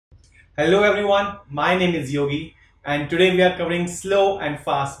Hello everyone, my name is Yogi and today we are covering slow and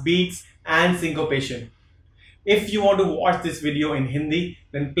fast beats and syncopation. If you want to watch this video in Hindi,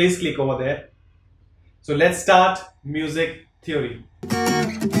 then please click over there. So let's start music theory.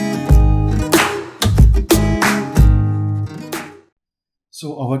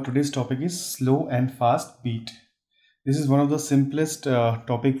 So our today's topic is slow and fast beat. This is one of the simplest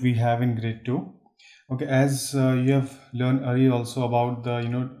topic we have in grade 2. Okay, as you have learned earlier also about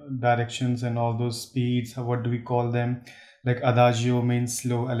the directions and all those speeds. What do we call them? Like adagio means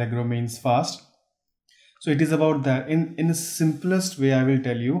slow, allegro means fast. So it is about that. In the simplest way, I will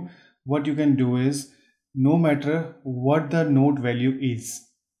tell you what you can do is no matter what the note value is,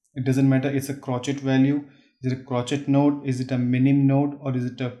 it doesn't matter. It's a crotchet value. Is it a crotchet note? Is it a minim note, or is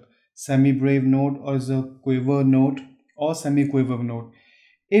it a semi-breve note, or is it a quiver note or semi-quiver note?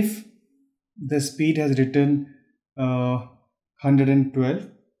 If the speed has written 112,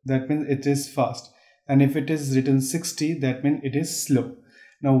 that means it is fast, and if it is written 60, that means it is slow.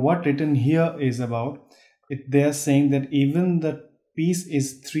 Now what written here is about it, they are saying that even the piece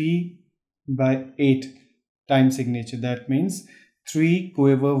is 3/8 time signature, that means 3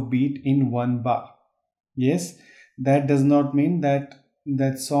 quiver beat in 1 bar. Yes, that does not mean that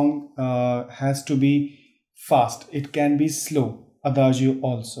that song has to be fast. It can be slow, adagio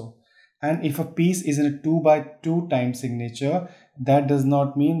also. And if a piece is in a 2/2 time signature, that does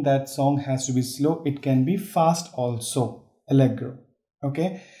not mean that song has to be slow. It can be fast also, allegro.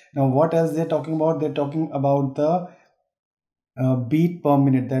 Okay. Now what else they're talking about? They're talking about the beat per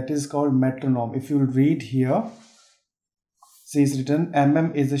minute, that is called metronome. If you read here, see it's written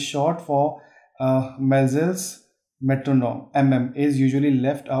mm is a short for Mazel's metronome. Mm is usually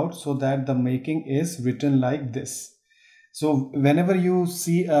left out so that the making is written like this. So whenever you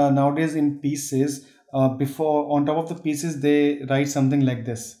see nowadays in pieces, before on top of the pieces they write something like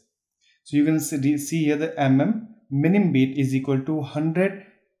this. So you can see here the mm minim beat is equal to 100,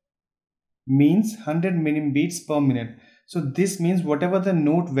 means 100 minim beats per minute. So this means whatever the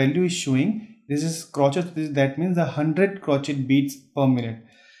note value is showing, this is crotchet, that means 100 crotchet beats per minute.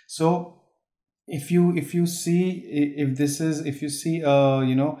 So if you see, if you see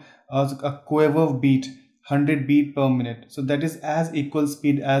a quiver beat, 100 beat per minute, so that is as equal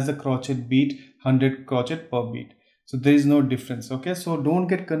speed as a crotchet beat, 100 crotchet per beat. So there is no difference. Okay, so don't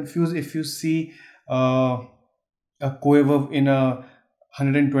get confused if you see a quiver in a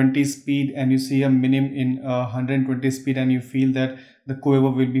 120 speed and you see a minim in 120 speed and you feel that the quiver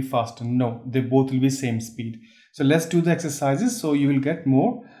will be faster. No, they both will be same speed. So let's do the exercises so you will get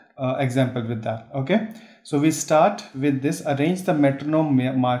more example with that. Okay, so we start with this. Arrange the metronome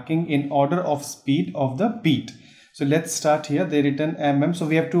marking in order of speed of the beat. So let's start here. They written mm, so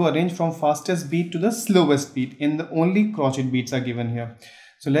we have to arrange from fastest beat to the slowest beat. In the only crotchet beats are given here.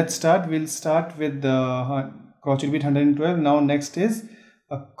 So let's start. We'll start with the crotchet beat 112. Now next is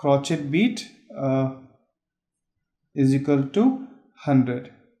a crotchet beat is equal to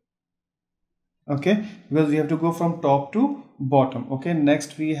 100. Okay, because we have to go from top to bottom. Okay,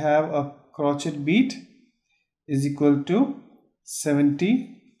 next we have a crotchet beat is equal to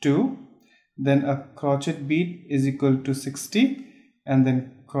 72, then a crotchet beat is equal to 60, and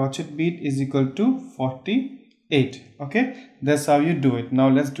then crotchet beat is equal to 48. Okay, that's how you do it. Now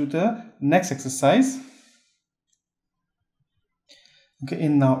let's do the next exercise. Okay,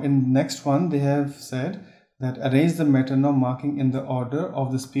 in next one they have said that arrange the metronome marking in the order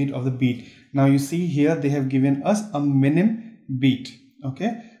of the speed of the beat. Now you see here they have given us a minim beat.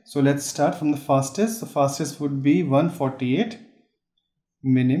 Okay, so let's start from the fastest. The fastest would be 148.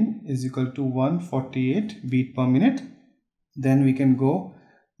 Minim is equal to 148 beat per minute. Then we can go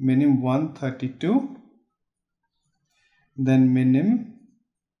minim 132, then minim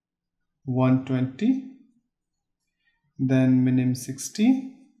 120, then minim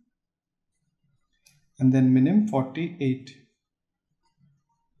 60, and then minim 48.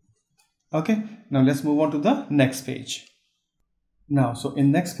 Okay, now let's move on to the next page. Now, so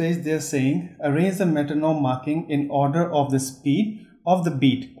in next page they are saying arrange the metronome marking in order of the speed of the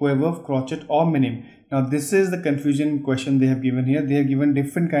beat, quiver, crotchet or minim. Now this is the confusion question they have given here. They have given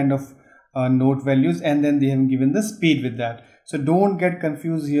different kind of note values and then they have given the speed with that. So don't get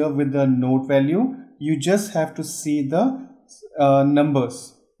confused here with the note value. You just have to see the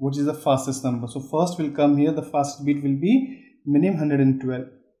numbers, which is the fastest number. So first will come here, the fastest beat will be minim 112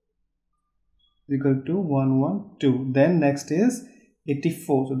 equal to 112. Then next is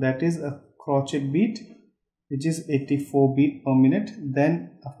 84, so that is a crotchet beat which is 84 beat per minute.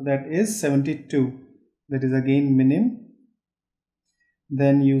 Then after that is 72, that is again minim.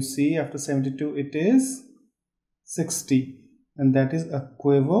 Then you see after 72 it is 60, and that is a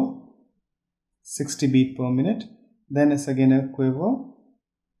quiver 60 beat per minute. Then it's again a quiver,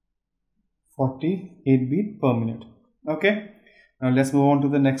 48 beat per minute. Okay, now let's move on to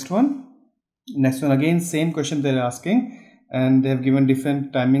the next one. Next one, again same question they're asking, and they have given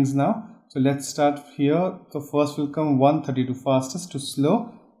different timings now. So let's start here. So first will come 132, fastest to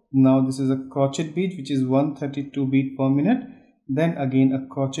slow. Now this is a crotchet beat, which is 132 beat per minute. Then again a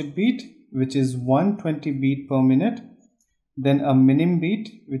crotchet beat, which is 120 beat per minute. Then a minim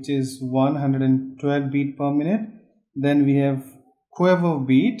beat, which is 112 beat per minute. Then we have quiver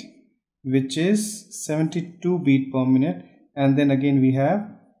beat, which is 72 beat per minute. And then again we have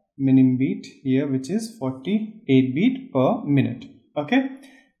minim beat here, which is 48 beat per minute. Okay,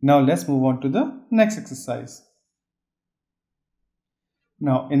 now let's move on to the next exercise.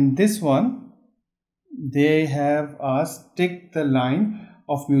 Now in this one, they have asked tick the line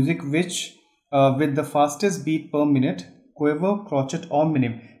of music which with the fastest beat per minute, quiver, crotchet or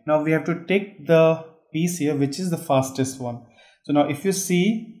minim. Now we have to take the piece here which is the fastest one. So now if you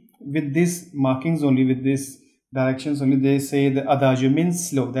see with these markings only, with these directions only, they say the adagio means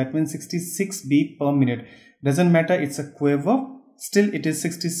slow. That means 66 beat per minute. Doesn't matter it's a quiver, still it is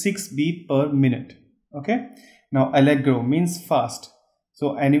 66 beat per minute. Okay, now allegro means fast.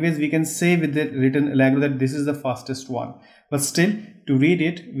 So anyways we can say with the written allegro that this is the fastest one, but still to read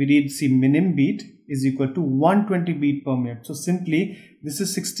it we read, see, minim beat is equal to 120 beat per minute. So simply this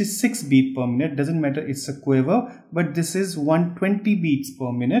is 66 beat per minute. Doesn't matter it's a quiver, but this is 120 beats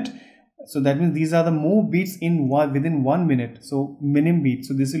per minute. So that means these are the more beats in within 1 minute. So minim beat.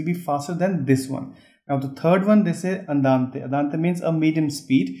 So this will be faster than this one. Now the third one, they say andante. Andante means a medium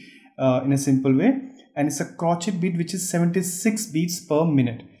speed in a simple way, and it's a crotchet beat which is 76 beats per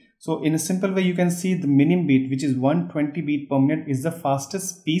minute. So in a simple way you can see the minim beat, which is 120 beat per minute, is the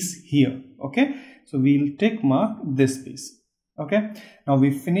fastest piece here. Okay, so we'll tick mark this piece. Okay, now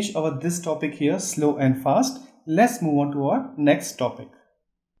we finish our this topic here, slow and fast. Let's move on to our next topic.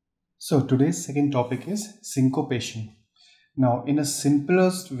 So today's second topic is syncopation. Now in a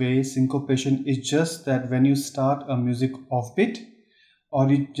simplest way, syncopation is just that when you start a music offbeat, or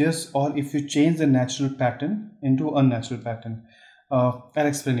if you change the natural pattern into unnatural pattern. I'll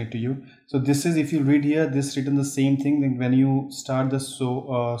explain it to you. So this is, if you read here, this written the same thing like when you start the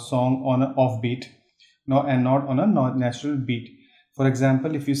song on an offbeat, and not on a natural beat. For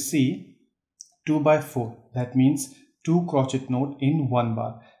example, if you see 2/4, that means 2 crotchet note in 1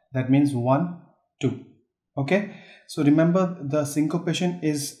 bar. That means 1, 2. Okay, so remember the syncopation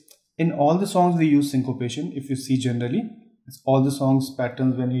is in all the songs we use syncopation. If you see generally, it's all the songs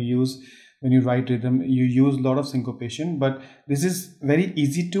patterns when you write rhythm, you use a lot of syncopation. But this is very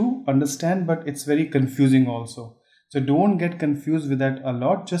easy to understand, but it's very confusing also. So don't get confused with that a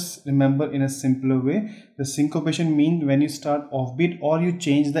lot. Just remember in a simpler way, the syncopation means when you start offbeat or you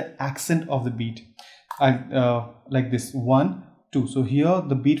change the accent of the beat. Like this 1, 2. So here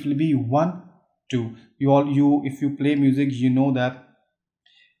the beat will be 1, 2. If you play music, you know that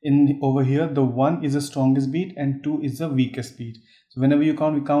over here the 1 is the strongest beat and 2 is the weakest beat. So whenever you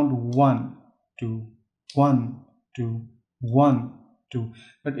count, we count 1, 2, 1, 2, 1, 2.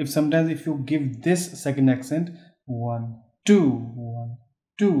 But if you give this second accent, 1, 2, 1,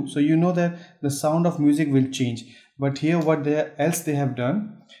 2, so you know that the sound of music will change. But here what they have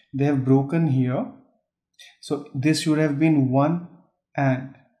done, they have broken here. So this should have been 1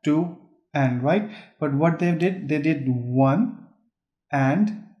 and 2 and, right? But what they did 1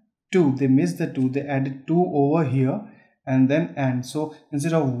 and 2. They missed the 2. They added 2 over here and then and. So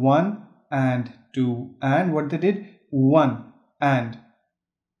instead of 1 and 2 and, what they did 1 and.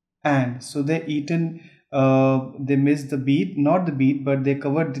 So they missed the beat, not the beat, but they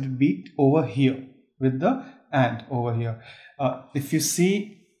covered the beat over here with the and over here. If you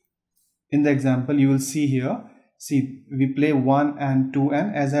see in the example, you will see here, see we play 1 and 2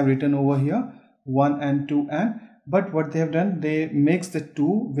 and, as I have written over here 1 and 2 and, but what they have done, they mix the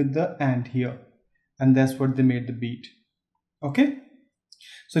 2 with the and here, and that's what they made the beat. Okay,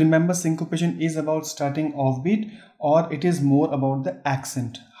 so remember syncopation is about starting offbeat, or it is more about the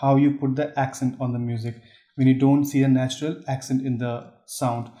accent, how you put the accent on the music when you don't see a natural accent in the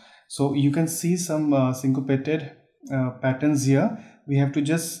sound. So you can see some syncopated patterns here. We have to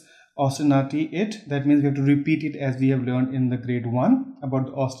just ostinati it. That means we have to repeat it as we have learned in the grade 1 about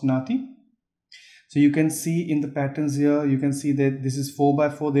the ostinati. So you can see in the patterns here, you can see that this is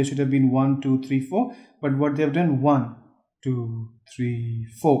 4/4. There should have been 1, 2, 3, 4. But what they have done, 1, 2, 3,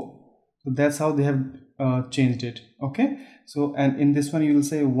 4. So that's how they have changed it. Okay. So, and in this one you will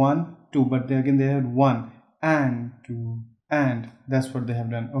say 1, 2. But they had 1 and 2 and. That's what they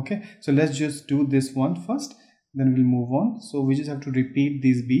have done. Okay. So let's just do this one first. Then we'll move on. So we just have to repeat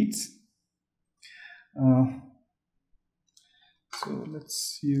these beats. uh, so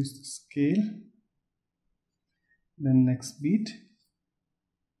let's use the scale. Then next beat,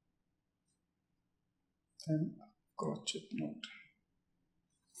 then crochet note,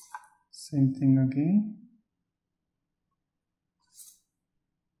 same thing again.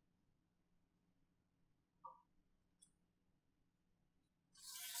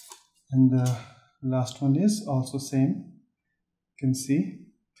 And the last one is also same. You can see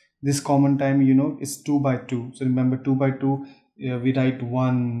this common time, is 2 by 2. So remember, 2 by 2, we write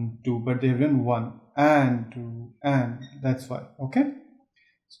 1 2, but they have written 1 and 2, and that's why. Okay,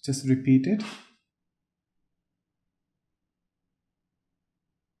 so just repeat it.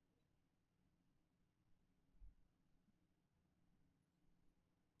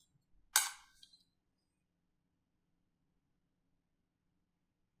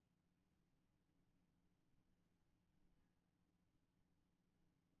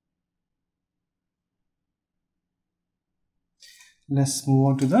 Let's move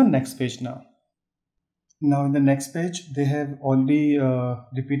on to the next page now. Now in the next page, they have already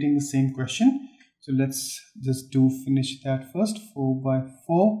repeating the same question. So let's just finish that first. 4 by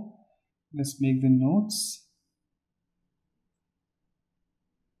 4. Let's make the notes.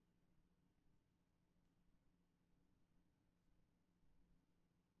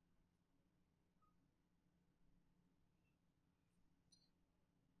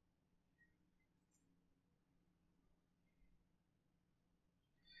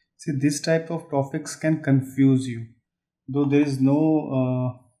 See, this type of topics can confuse you, though there is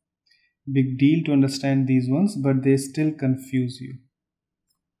no big deal to understand these ones, but they still confuse you.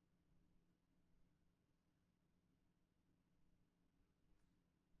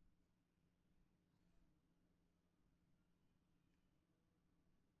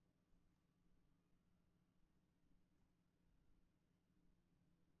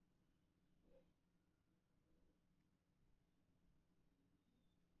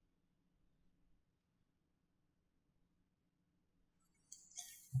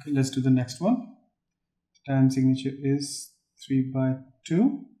 Okay, let's do the next one. Time signature is 3 by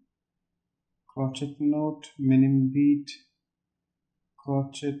 2. Crochet note, minim beat,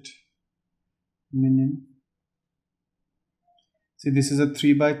 crochet, minim. See, this is a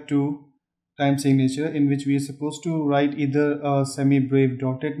 3 by 2 time signature in which we are supposed to write either a semi-brave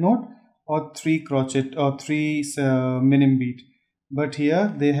dotted note or 3 crochet or 3 minim beat. But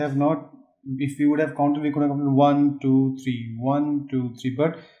here they have not. If we would have counted, we could have counted 1 2 3 1 2 3,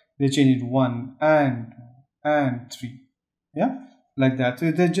 but they changed it 1 and 3. Yeah, like that. So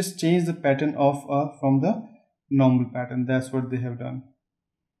they just changed the pattern of from the normal pattern. That's what they have done.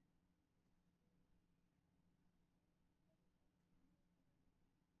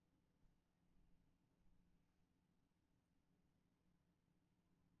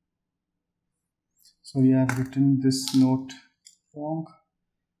 So we have written this note wrong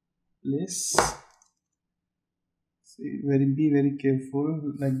place. See, be very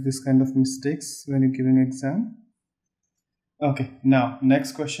careful like this kind of mistakes when you're giving exam. Okay, now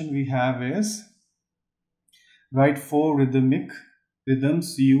next question we have is write 4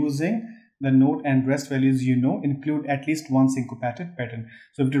 rhythms using the note and rest values include at least one syncopated pattern.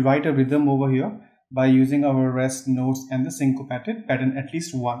 So we have to write a rhythm over here by using our rest notes and the syncopated pattern, at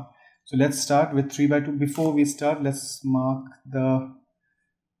least one. So let's start with 3 by 2. Before we start, let's mark the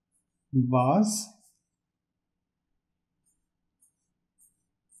bars.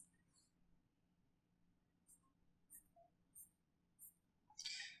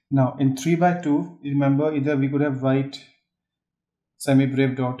 Now in 3 by 2, remember, either we could have write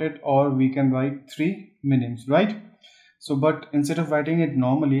semi-brave dotted or we can write 3 minims, right? So but instead of writing it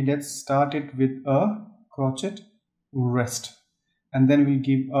normally, let's start it with a crochet rest, and then we'll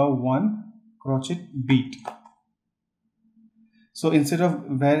give a 1 crochet beat. So instead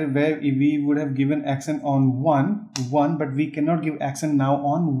of where we would have given accent on 1, but we cannot give accent now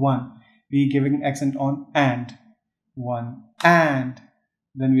on 1. We giving accent on and 1, and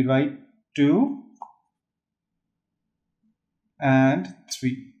then we write 2 and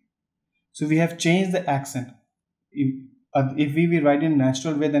 3. So we have changed the accent. If we write in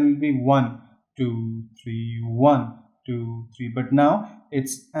natural way, then it will be 1 2 3 1 2 3, but now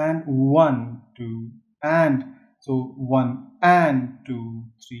it's and 1 2 and, so 1 and 2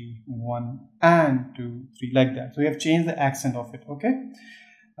 3 1 and 2 3, like that. So we have changed the accent of it. Okay,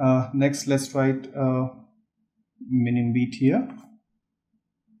 next let's write minim beat here,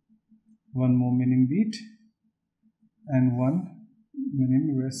 one more minim beat and one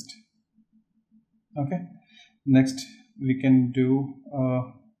minim rest. Okay, next we can do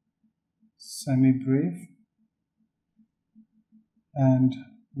semi-brave and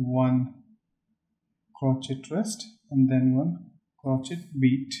one crochet rest, and then one crochet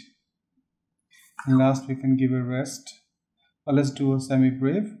beat. And last we can give a rest, or let's do a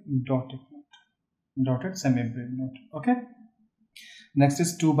semi-brave dotted semi-brave knot. Okay, next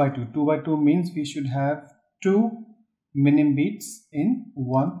is 2 by 2. 2 by 2 means we should have 2 minim beats in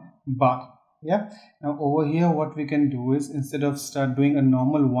one bar. Yeah, now over here what we can do is, instead of start doing a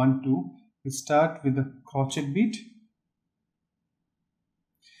normal 1 2, we start with a crochet beat,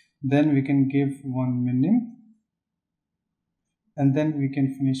 then we can give one minim, and then we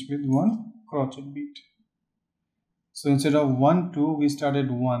can finish with one crochet beat. So instead of 1 2, we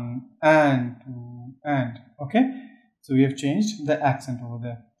started 1 and 2 and. Okay, so we have changed the accent over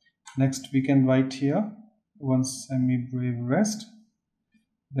there. Next we can write here one semi-brave rest,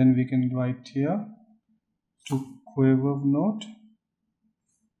 then we can write here 2 quiver note,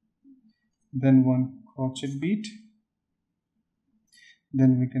 then one crochet beat,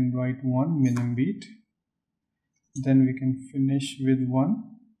 then we can write one minim beat, then we can finish with one,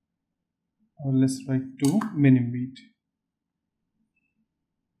 or let's write 2 minim beat.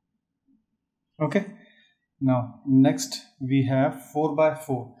 Okay, now next we have 4 by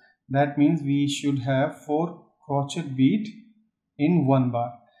 4. That means we should have 4 crochet beat in one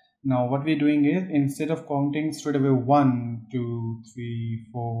bar. Now what we're doing is, instead of counting straight away 1 2 3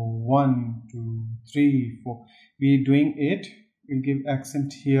 4 1 2 3 4, we're doing it, we'll give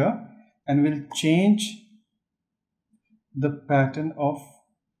accent here and we'll change the pattern of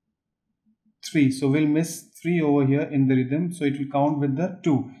 3. So we'll miss 3 over here in the rhythm, so it will count with the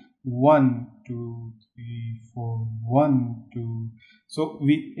 2. 1 2 3 4 1 2. So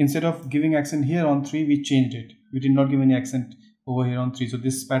we, instead of giving accent here on 3, we changed it. We did not give any accent over here on 3, so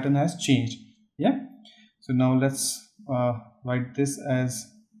this pattern has changed. Yeah, so now let's write this as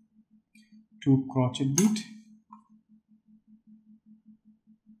 2 crochet beat,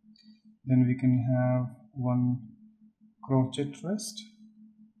 then we can have one crochet rest,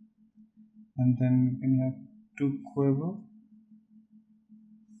 and then we can have 2 quiver,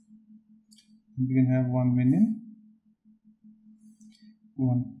 and we can have one minim,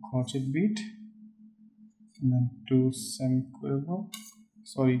 one crochet beat, and then 2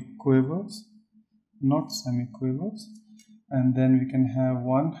 quivers, not semi quivers, and then we can have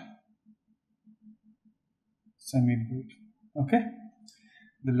one semi brave. Okay,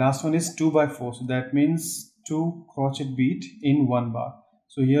 the last one is 2 by 4, so that means 2 crochet beat in one bar.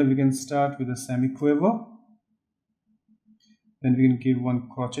 So here we can start with a semi quiver, then we can give one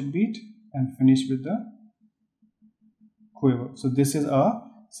crochet beat and finish with the quiver. So this is our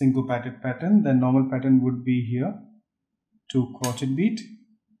syncopated pattern. The normal pattern would be here 2 crochet beat.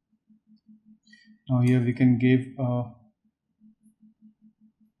 Now here we can give a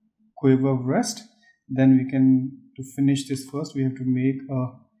quiver rest, then we can, to finish this first, we have to make a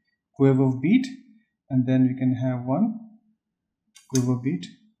quiver beat, and then we can have one quiver beat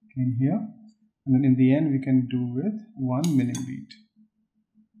in here, and then in the end we can do with one minim beat.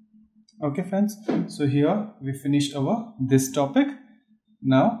 Okay friends, so here we finished our this topic.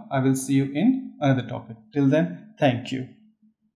 Now I will see you in another topic. Till then, thank you.